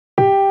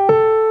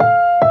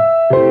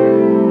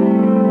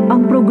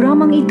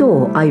Programang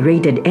ito ay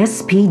rated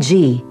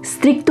SPG.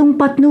 Striktong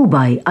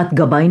patnubay at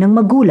gabay ng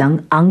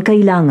magulang ang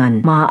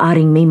kailangan.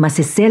 Maaaring may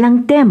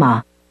masiselang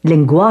tema,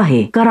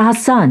 lengguwahe,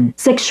 karahasan,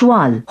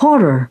 sexual,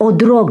 horror o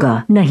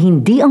droga na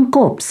hindi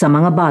angkop sa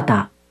mga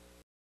bata.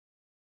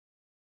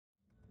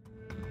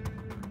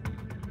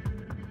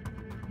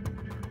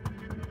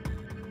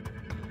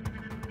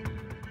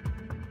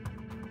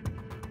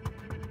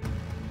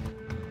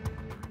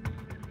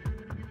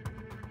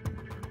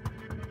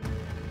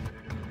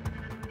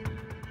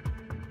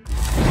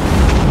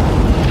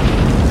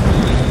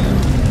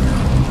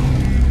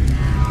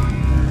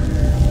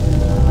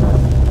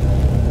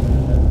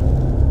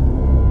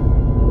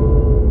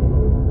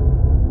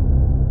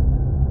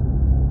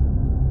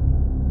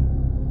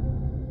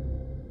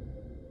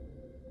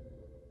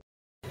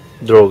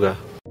 Droga.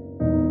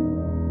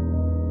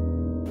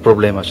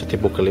 Problema sa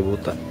tibok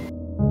kalibutan.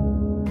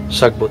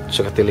 Sagbot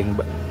sa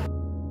katilingban.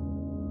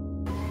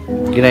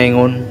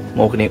 Ginaingon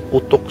mao kini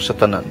utok sa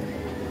tanan.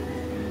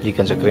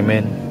 Gikan sa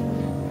krimen,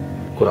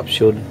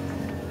 korupsyon,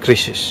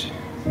 krisis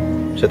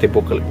sa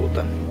tibok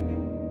kalibutan.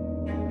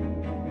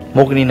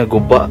 Mao kini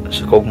naguba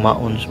sa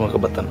kaugmaon sa mga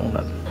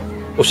kabatanunan.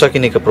 Usa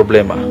kini ka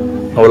problema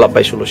na wala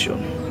pay solusyon.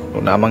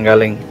 Kung namang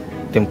galing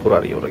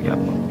temporaryo ra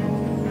gyapon.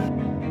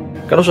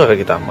 Kano sa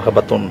kita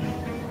makabaton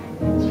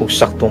og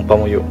saktong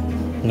pamuyo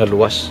nga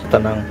luwas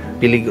tanang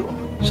peligro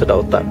sa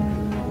daotan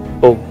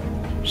o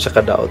sa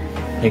kadaot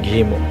nga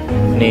gihimo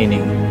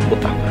niining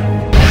butang.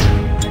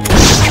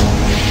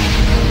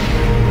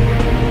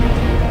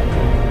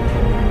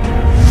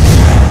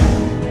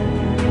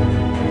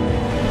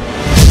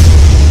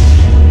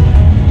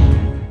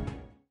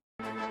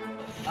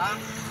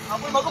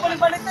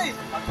 Magpalit-palit eh.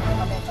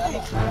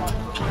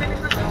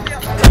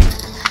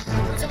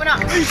 Sama na.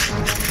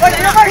 Hoy,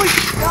 ano ba?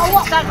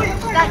 Gawa.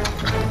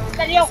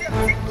 Daliyo.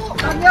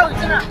 Daliyo,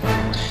 sana.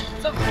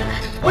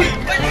 Uy,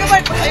 ano ba?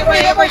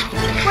 Uy.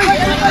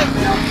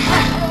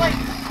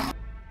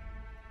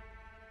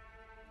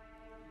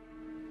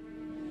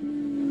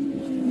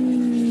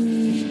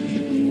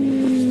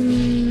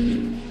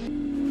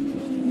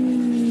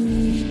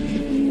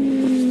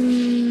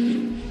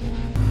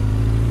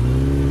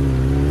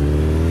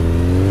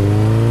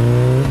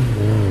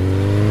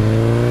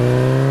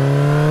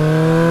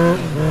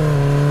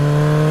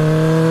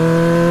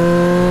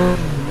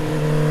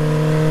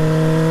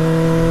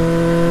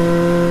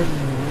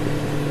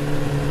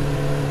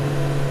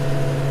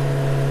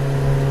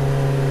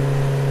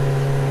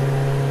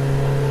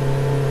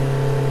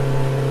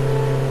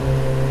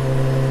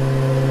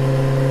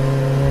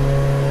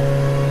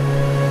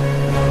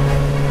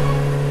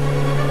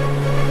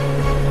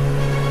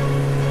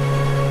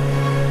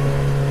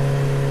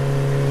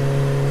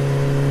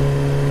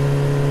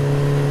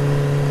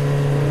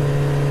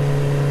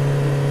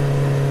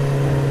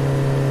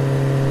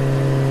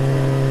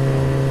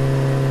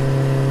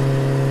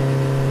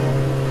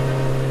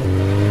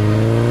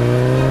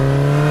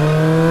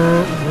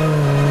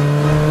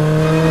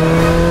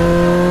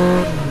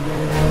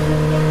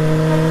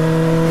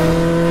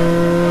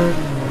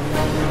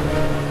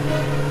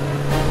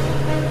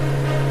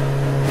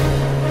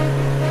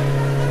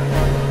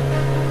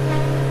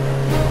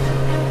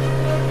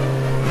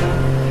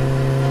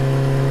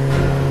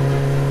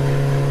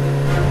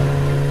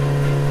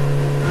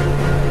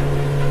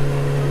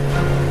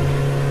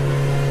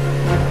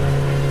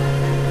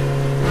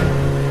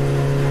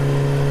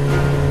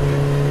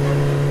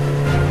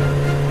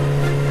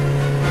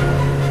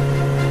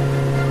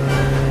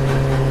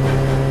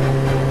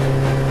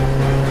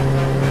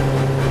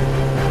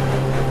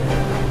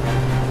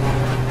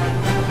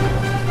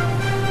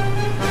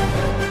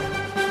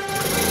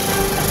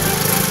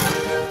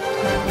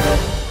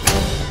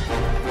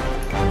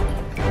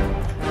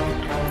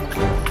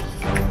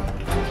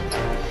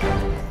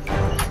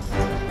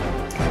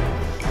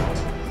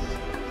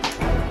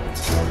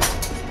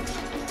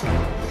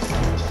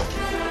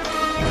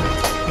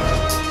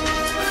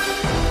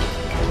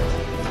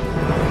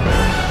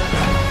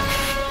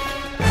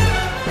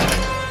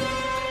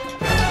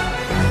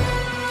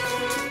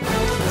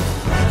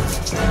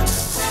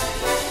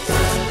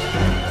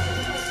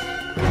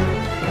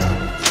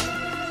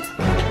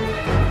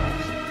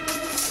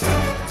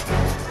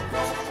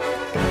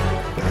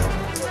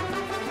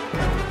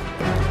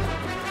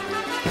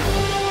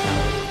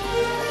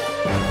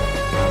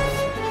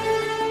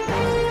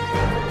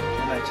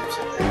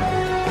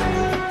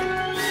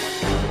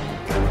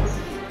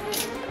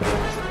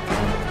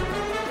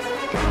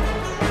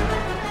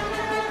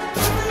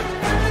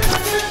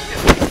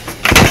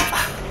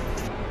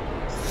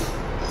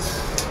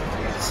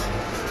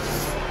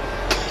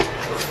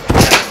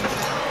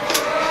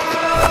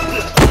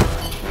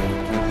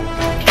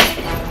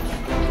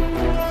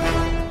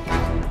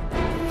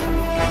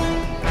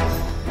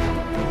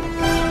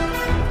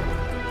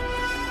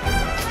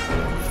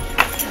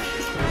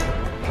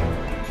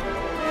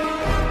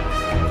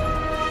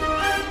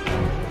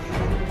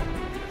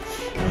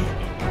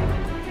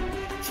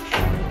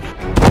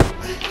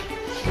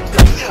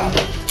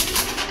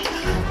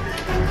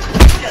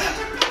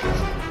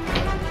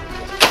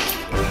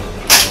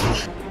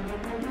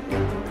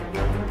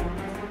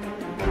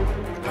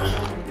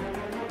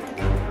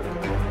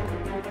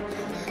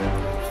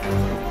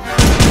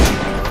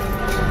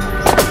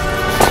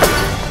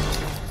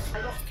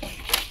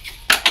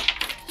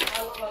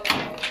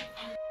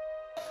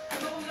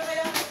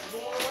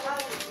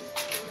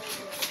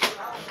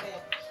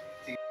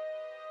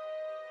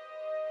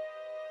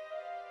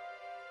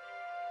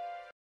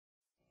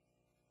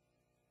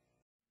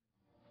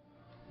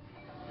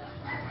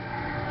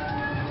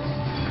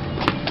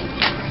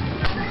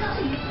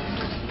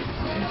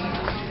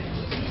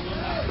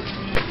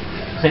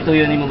 Sa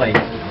tuyo ni mo bay?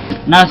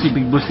 Na si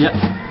Big Boss ya.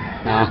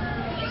 Ah.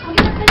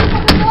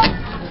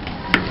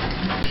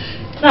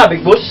 Na,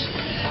 Big Boss?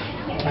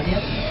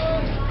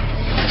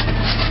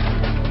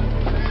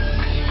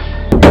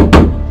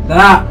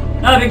 Tara!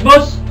 Na Big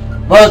Boss!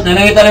 Boss,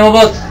 nanangita mo,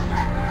 boss.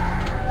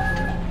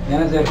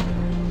 Yan sir.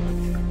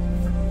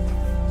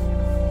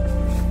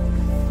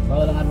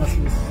 Bawa lang armas,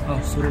 please. Oh,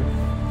 suruh.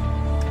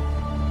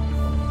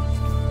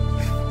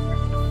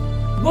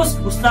 Boss,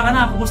 kumusta ka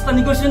na? Kumusta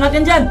negosyo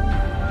natin dyan?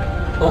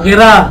 Okay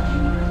ra.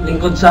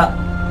 Lingkod sa...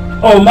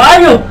 Oh,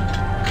 maayo!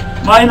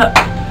 Maayo na.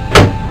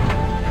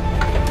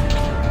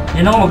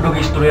 Yan ako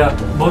magdog-istorya,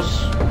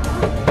 boss.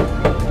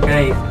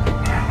 Okay.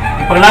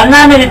 Ipaglaan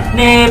namin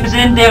ni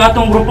Presidente ang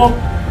atong grupo.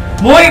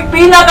 Mo'y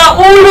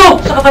pinaka-ulo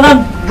sa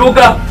katanan.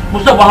 Droga.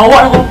 Basta bahawa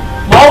ako.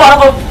 Bahawa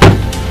ako.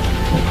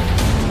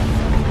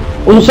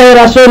 Unsay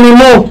rason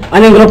nimo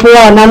aning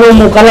grupuha nanong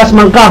mo kalas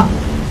man ka?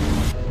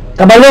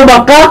 Kabalo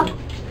ba ka?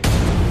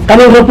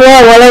 Kaning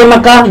grupuha walay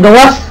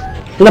makagawas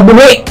na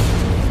buhi.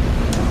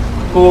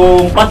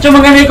 Kung patyo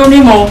magani ko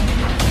nimo,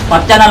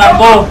 patya na lang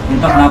ko.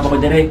 Intak na ako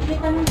dire.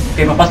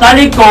 Kay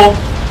mapasalig ko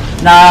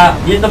na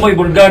dito mo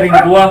ibulgar ring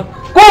buwa.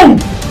 Kung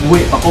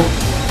buhi pa ko.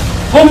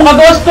 Kung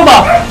makagawas ko ba?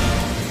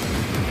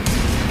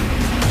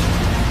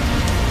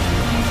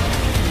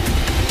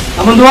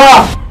 Amon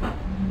duha.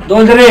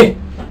 Doon dire.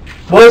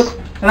 Boss,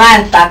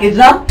 Man, package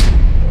na?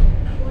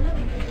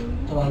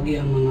 tawagi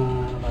ang mga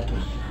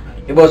batos.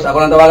 Boss, ako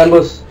lang tawagan,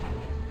 boss.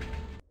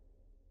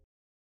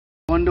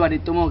 Mondo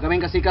dito mo, kaming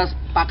kasikas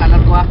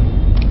pakalar ko ha.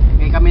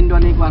 Kay kami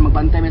doon ni kuan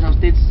magbantay may sa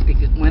stage.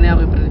 Muna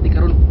ako i-priority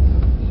karon.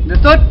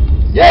 Understood?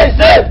 Yes,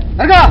 sir!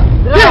 Larga!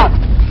 Yeah!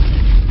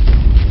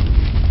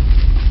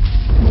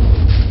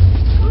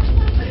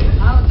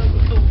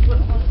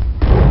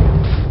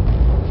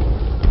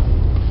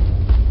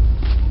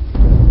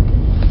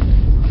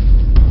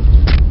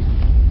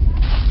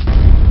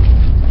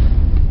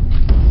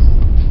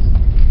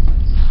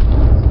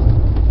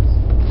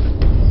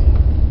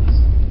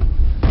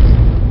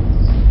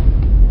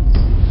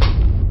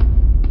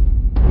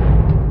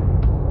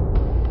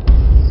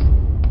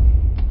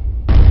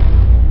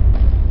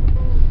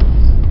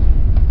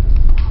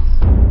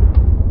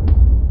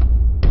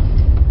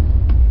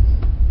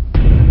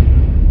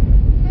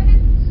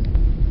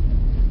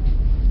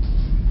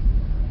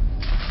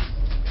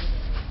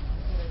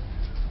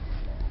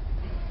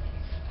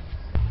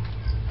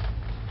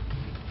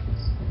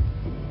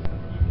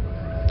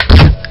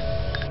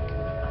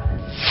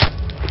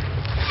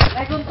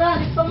 Kontra,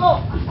 listo mo!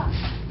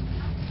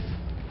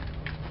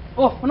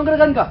 Oh, anong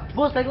garagan ka?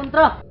 Boss, tayo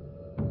kontra!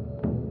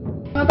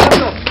 Mga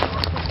tayo!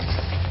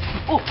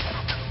 Oh!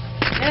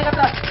 Yan ka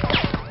plas!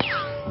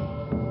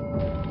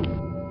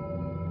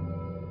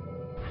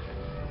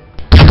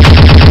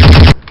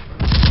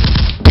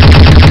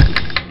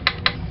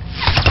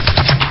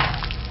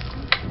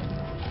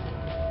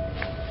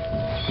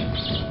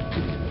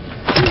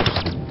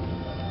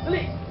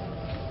 Dali!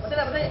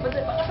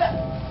 Batay, pakapa!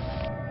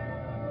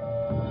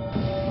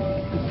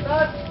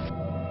 Start!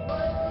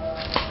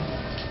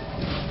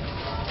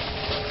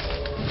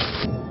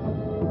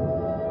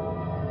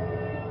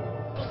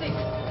 Posting!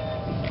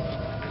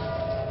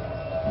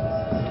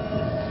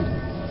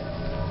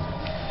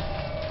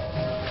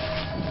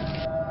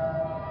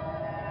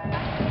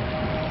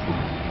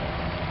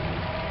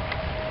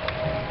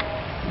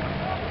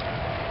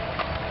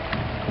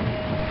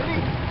 Dali!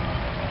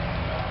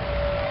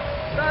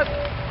 Start!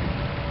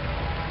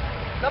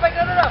 Labay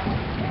ka na!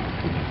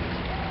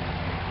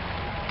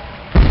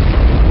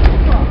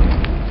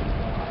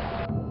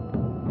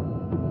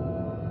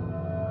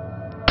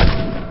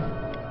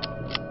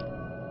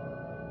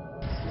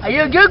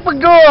 Ayaw yun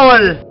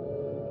pag-goal!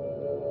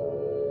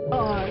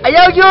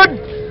 Ayaw yun!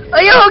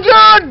 Ayaw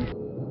yun!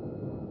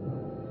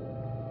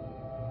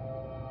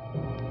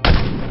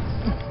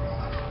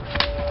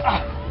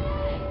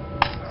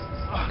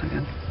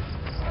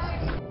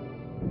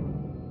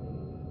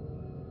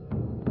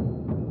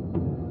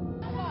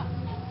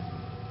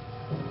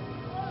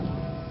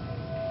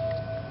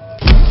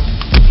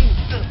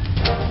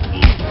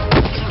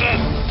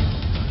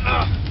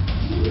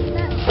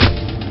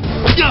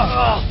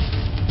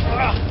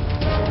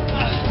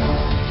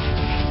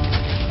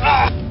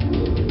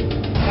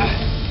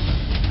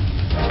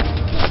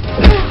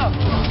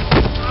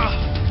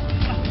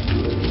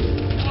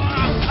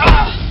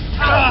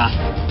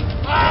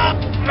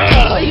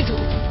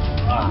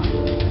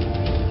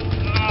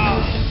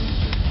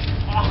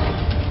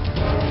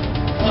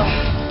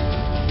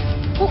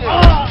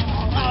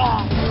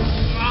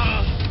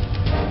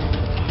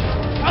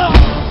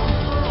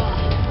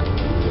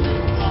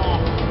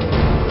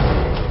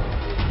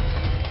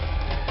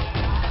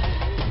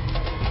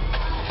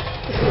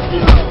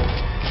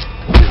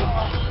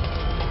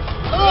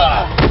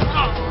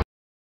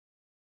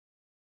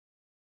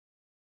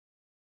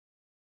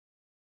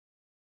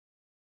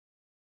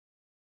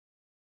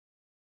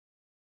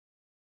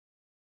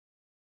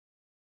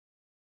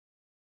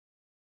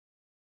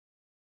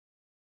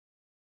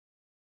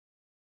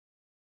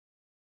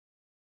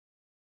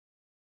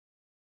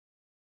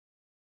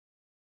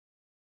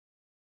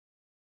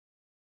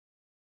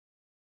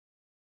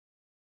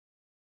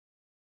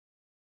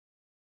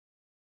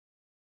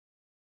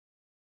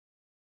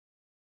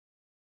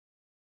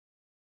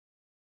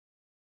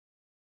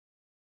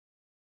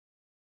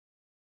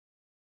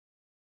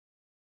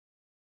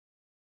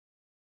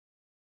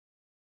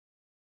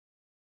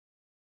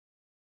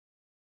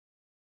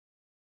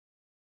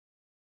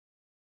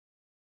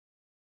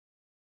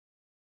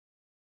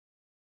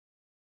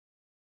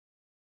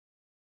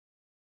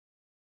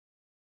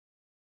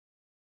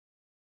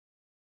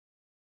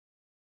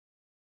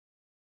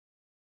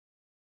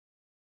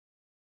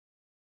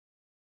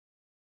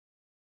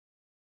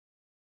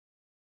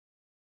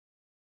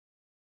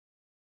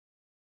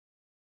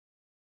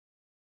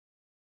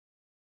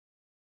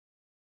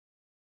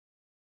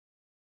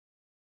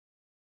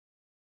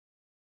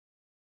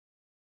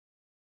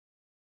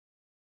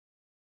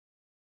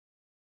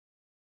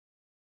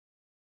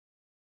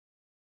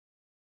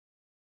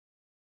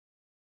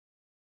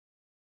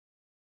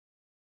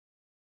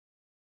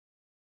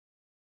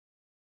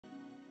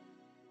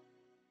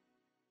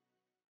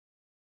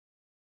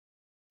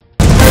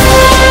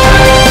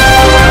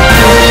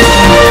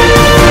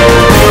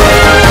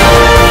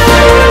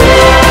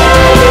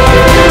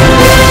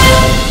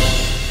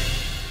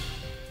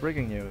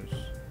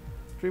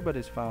 3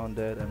 bodies found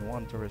dead and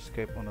 1 tourist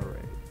escaped on a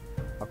raid.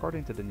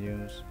 According to the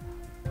news,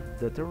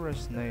 the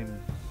tourist named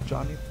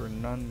Johnny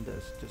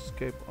Fernandez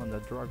escaped on a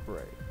drug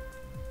raid.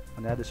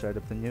 On the other side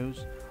of the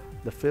news,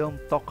 the film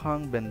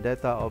Tokhang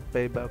Vendetta of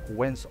Payback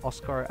wins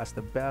Oscar as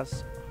the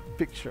Best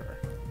Picture.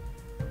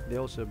 They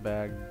also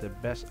bagged the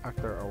Best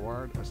Actor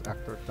award as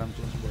actor Tom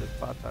Jones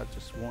Pata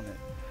just won it.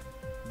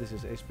 This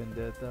is Ace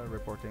Vendetta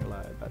reporting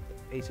live at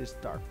Ace's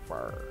Dark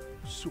Fire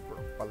Super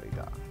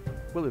Paliga.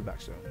 We'll be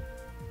back soon.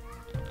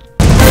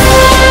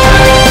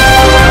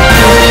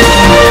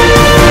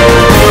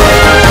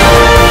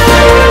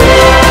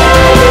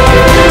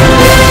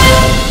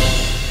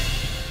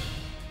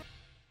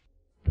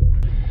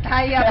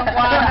 Kaya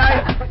pagkuhan ay.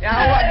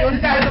 Yawa yun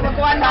ka ito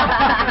pagkuhan na.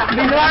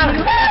 Binuang.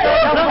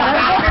 Ito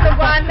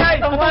pagkuhan ay.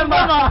 Pagkuhan ba?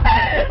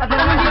 At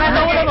naman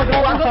ginagawa na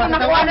magawa. Ang gusto na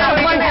kuhan na.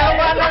 Pagkuhan na.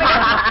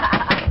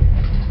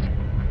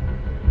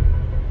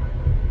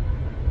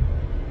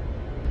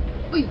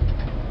 Uy!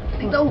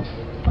 Tingtaw!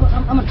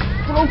 Aman!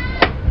 Tulong!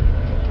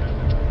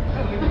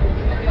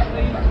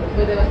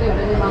 Pwede ba tayo?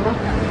 Pwede mama?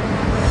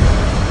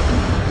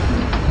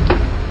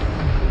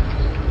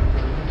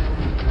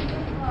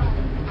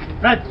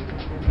 Brad!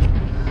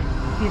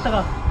 Kita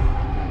ka.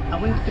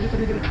 Ako yung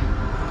tiri.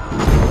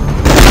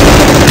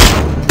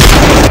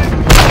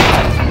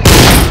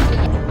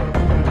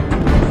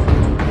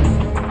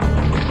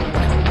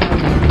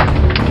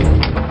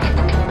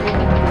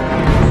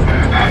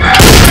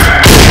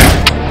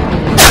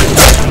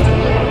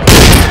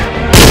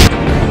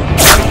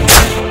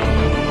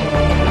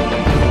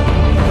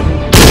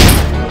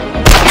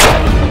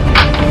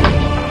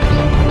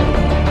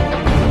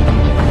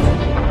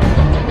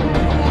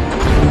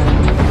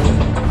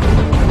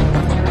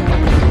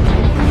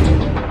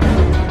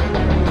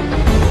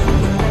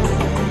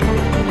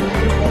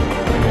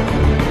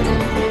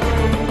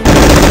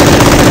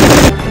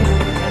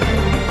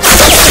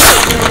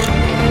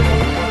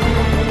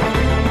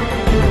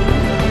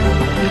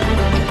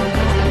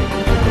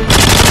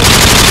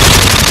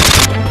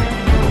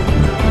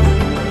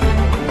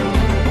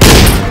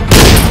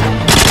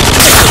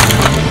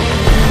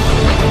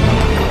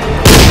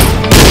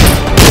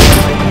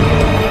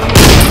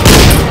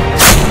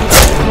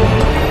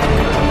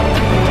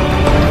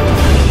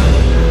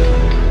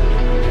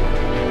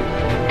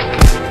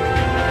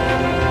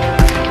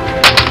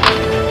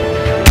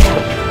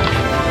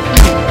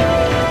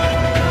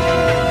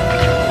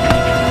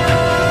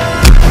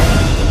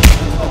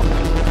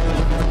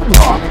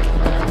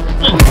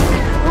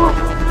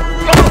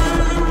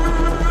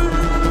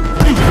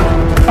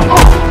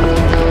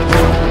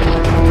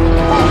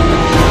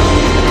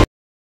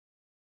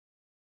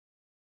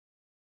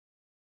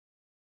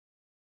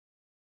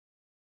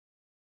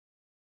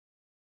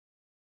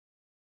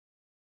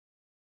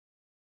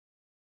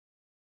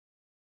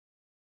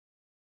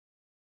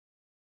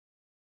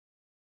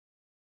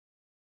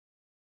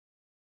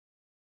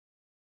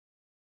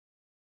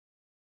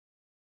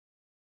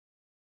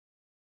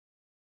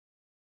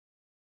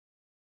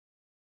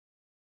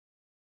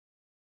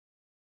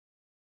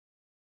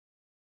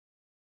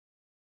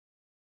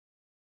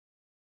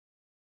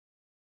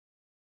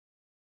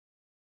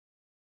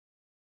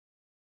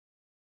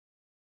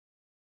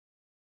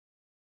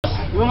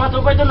 Yung mga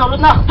tropa ito, naulot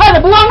na! Hay!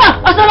 Nabuwang na!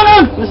 Asa na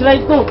ngayon? Nasa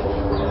ito!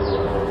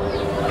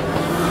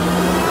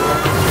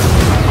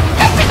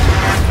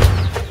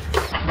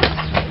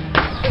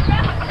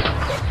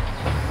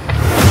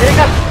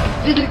 Teka!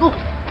 Dito ko!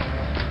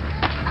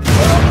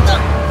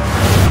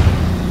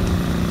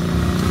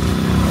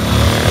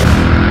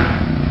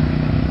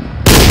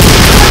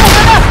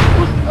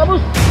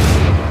 Abus!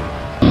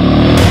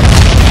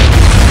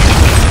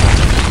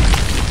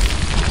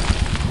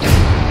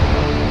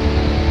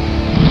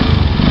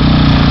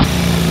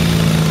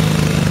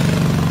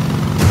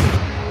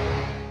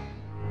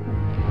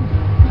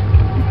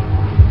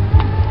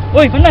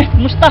 Uy, Panoy,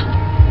 kumusta?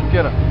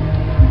 Kira,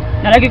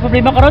 Nalagi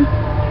problema ka ron?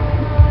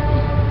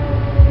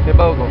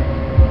 hebaw ko.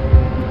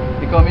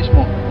 Ikaw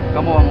mismo,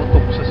 kamo ang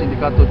utok sa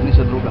sindikato ni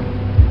sa droga.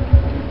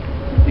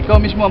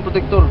 Ikaw mismo ang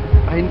protektor,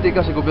 ahinti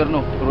ka sa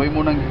gobyerno, pero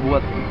mo nang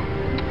gibuhat.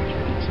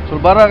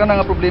 Sulbara ka na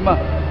nga problema,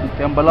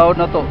 kaya ang balawod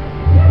na to,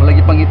 walay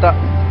gipangita,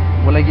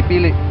 walay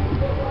gipili.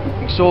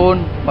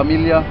 Igsoon,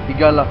 pamilya,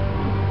 higala.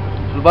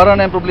 Sulbara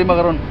na yung problema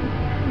karon.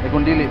 Ay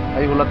kung dili,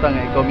 ay hulata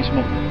nga ikaw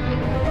mismo.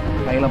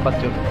 Ang ilang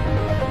patsyon.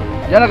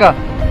 Yan na ka!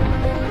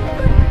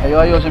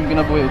 Ayo-ayo sa mga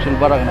kinabuhi,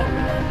 sulbara ka na.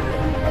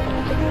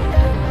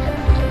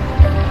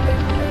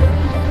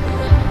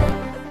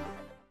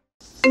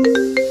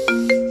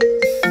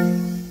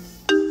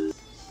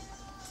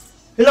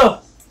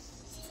 Hello?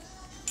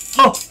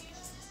 Oh!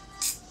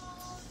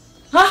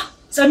 Ha?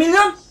 Sa amin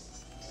yun?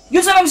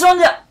 Yun sa mga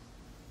sonda!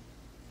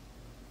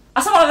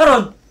 Asa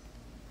makakaroon?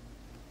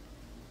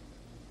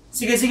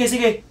 Sige,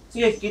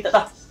 kita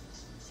ta.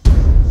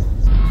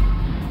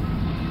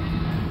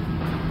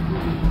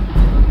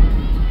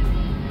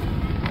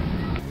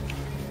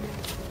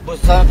 Boss,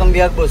 saan kang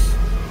biyag, boss?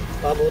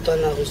 Pabutan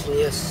na ako sa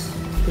niyas.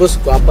 Boss,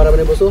 kuwapa naman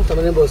ni boss,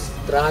 Tama ni boss.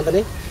 Tirahan ta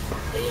ni?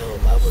 Ayaw,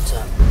 babot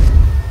sa...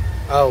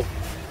 Aw.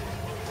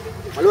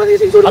 Maluwas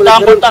yung singsul. Ata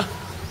ang kwarta.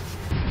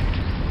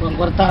 Ang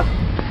kwarta.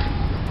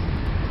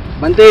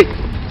 Mantik.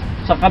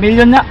 Sa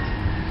kamilyon na.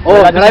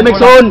 Oh, Climax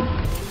Zone.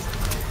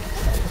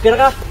 Kira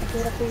ka?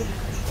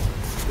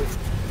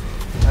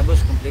 Abos,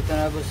 kompleto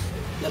na abos.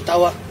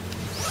 Nagtawa.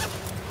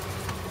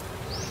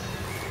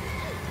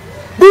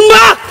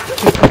 Bumba!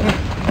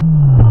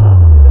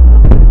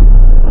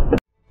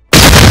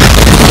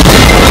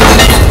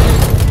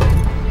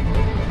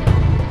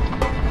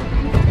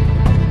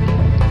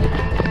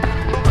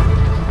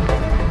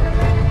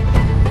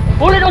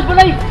 Huli na,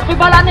 Balay! Ako'y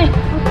bahala ni!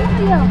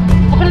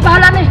 Ako'y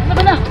bahala ni!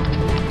 Ano na?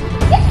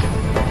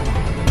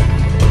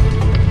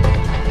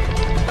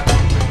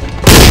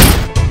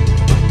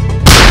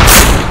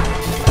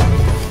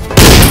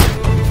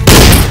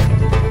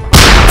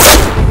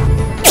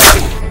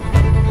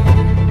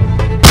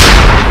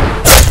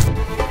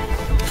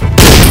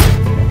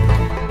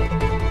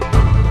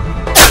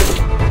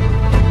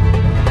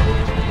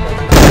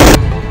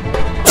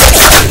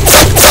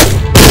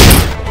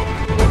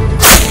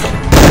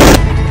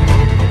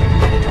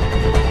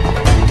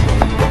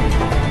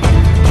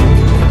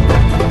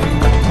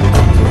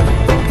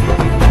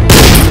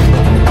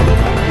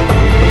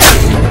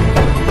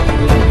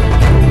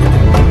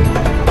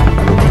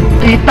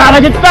 Kita na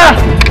dyan pa!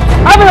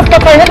 Ano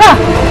nagpapay na ka?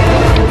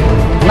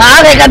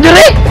 Naagay ka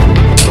diri!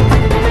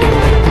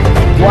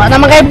 Wala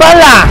naman kay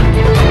bala!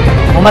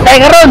 Mamatay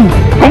ka ron!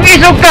 Kung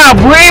isog ka,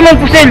 buhay mong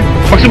pusil!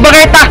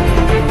 Magsubagay ta!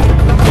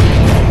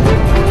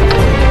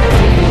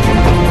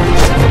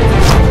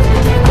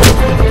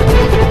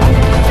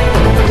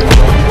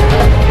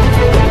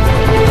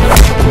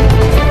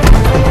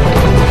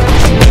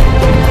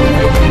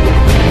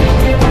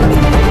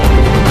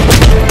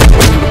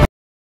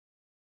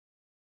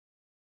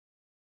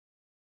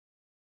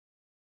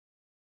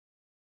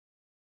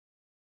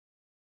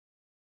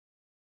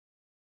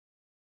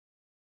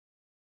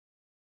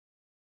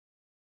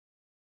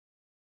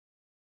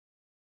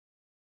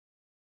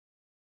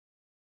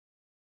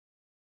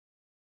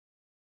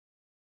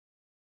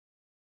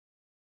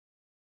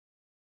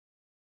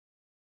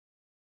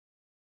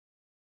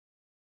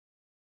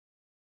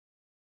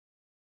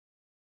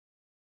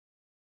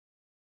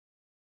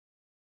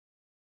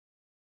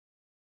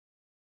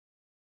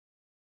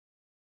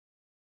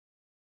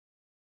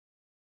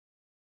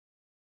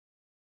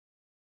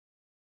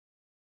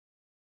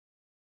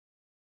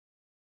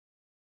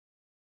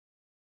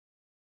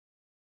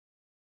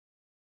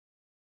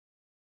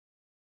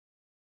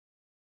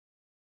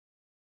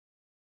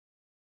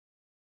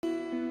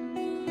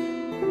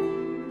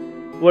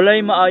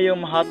 Walay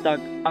maayong mahatag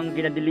ang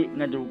ginadili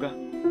nga droga.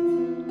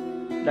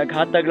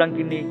 Naghatag lang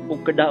kini og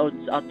kadaot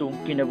sa atong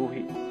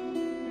kinabuhi.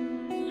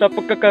 Sa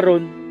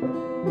pagkakaron,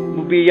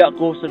 mubiya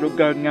ko sa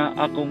lugar nga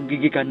akong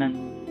gigikanan.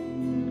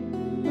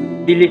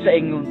 Dili sa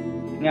ingon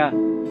nga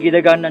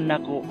gidaganan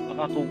nako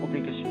ang akong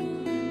obligasyon.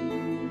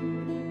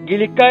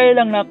 Gilikay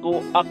lang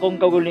nako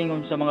akong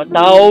kagulingon sa mga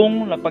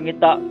taong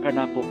napangita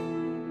kanako.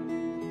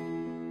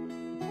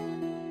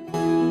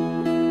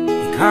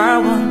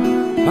 Ikaw ang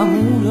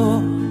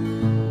pangulo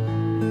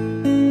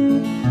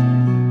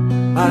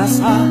para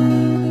sa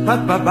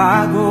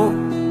pagbabago.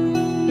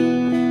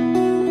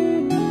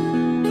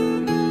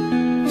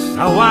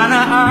 Sawa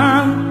na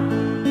ang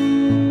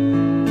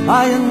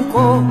bayan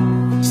ko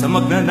sa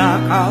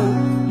magnanakaw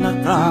na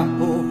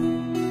tapo.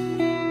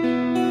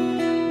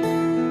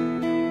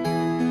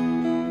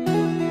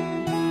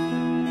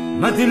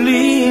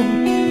 Madilim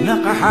na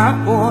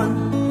kahapon,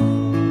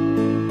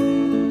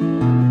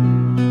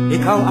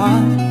 ikaw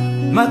ang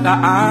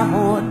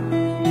mag-aahon.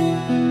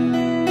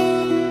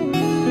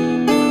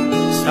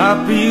 Sa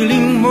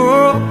piling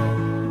mo,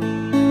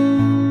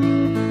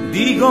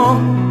 di ko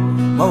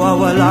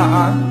mawawala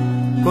ang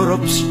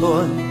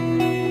korupsyon.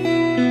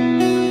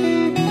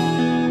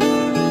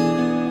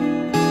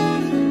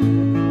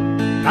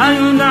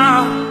 Tayo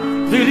na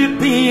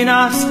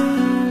Pilipinas,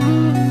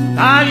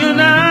 tayo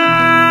na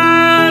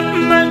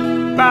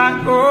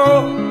magbago.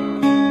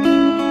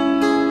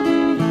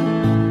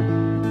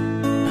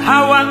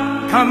 Hawak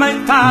kamay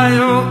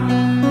tayo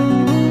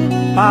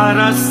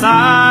para sa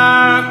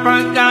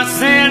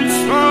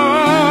pag-asenso.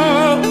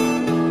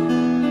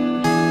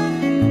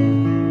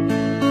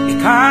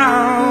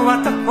 Ikaw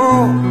at ako,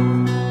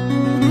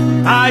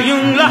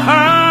 tayong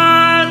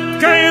lahat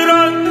kay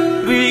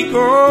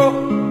Rodrigo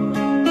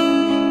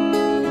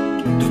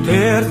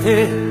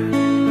Duterte,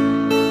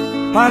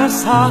 para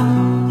sa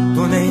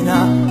tunay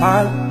na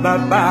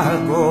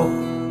pagbabago.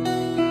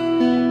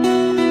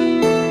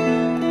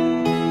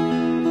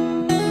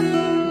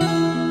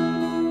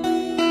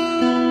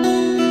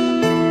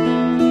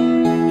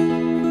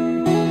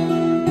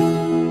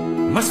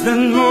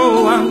 Masdan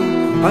mo ang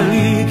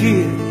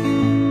paligid,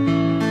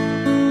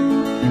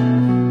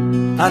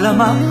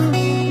 alamak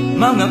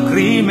mga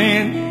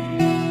krimen,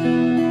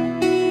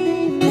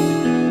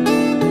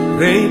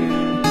 rape,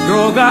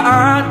 droga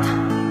at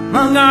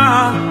mga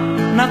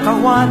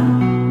nakawan,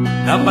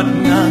 dapat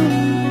nga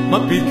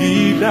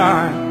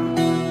mapigilan.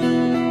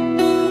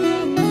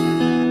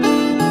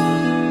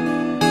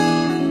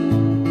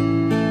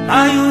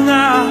 tayo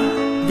na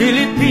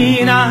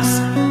Pilipinas,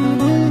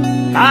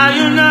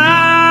 tayo na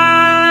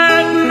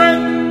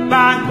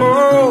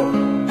magbago.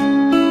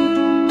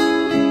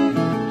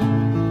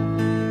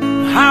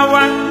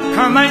 Hawak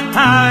kamay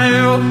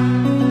tayo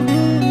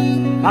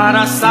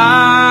para sa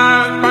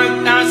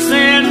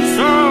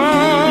pag-asenso.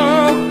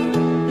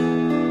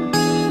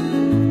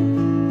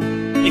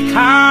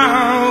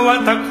 Ikaw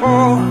at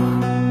ako,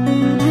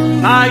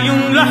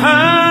 tayong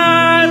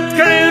lahat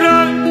kay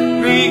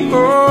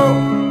Rodrigo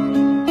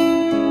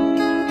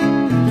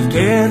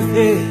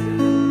Duterte,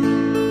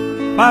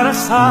 para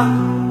sa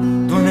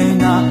tunay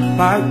na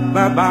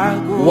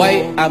pagbabago.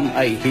 Why am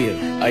I here?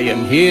 I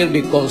am here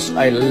because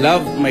I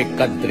love my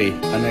country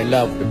and I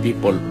love the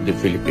people of the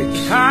Philippines.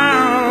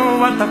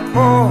 Ikaw at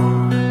ako,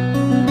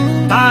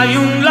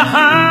 tayong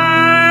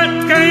lahat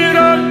kay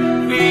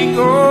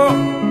Rodrigo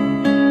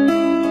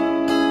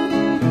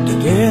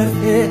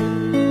Duterte,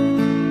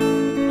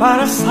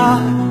 para sa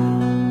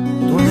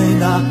tunay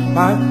na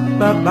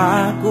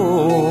pagbabago.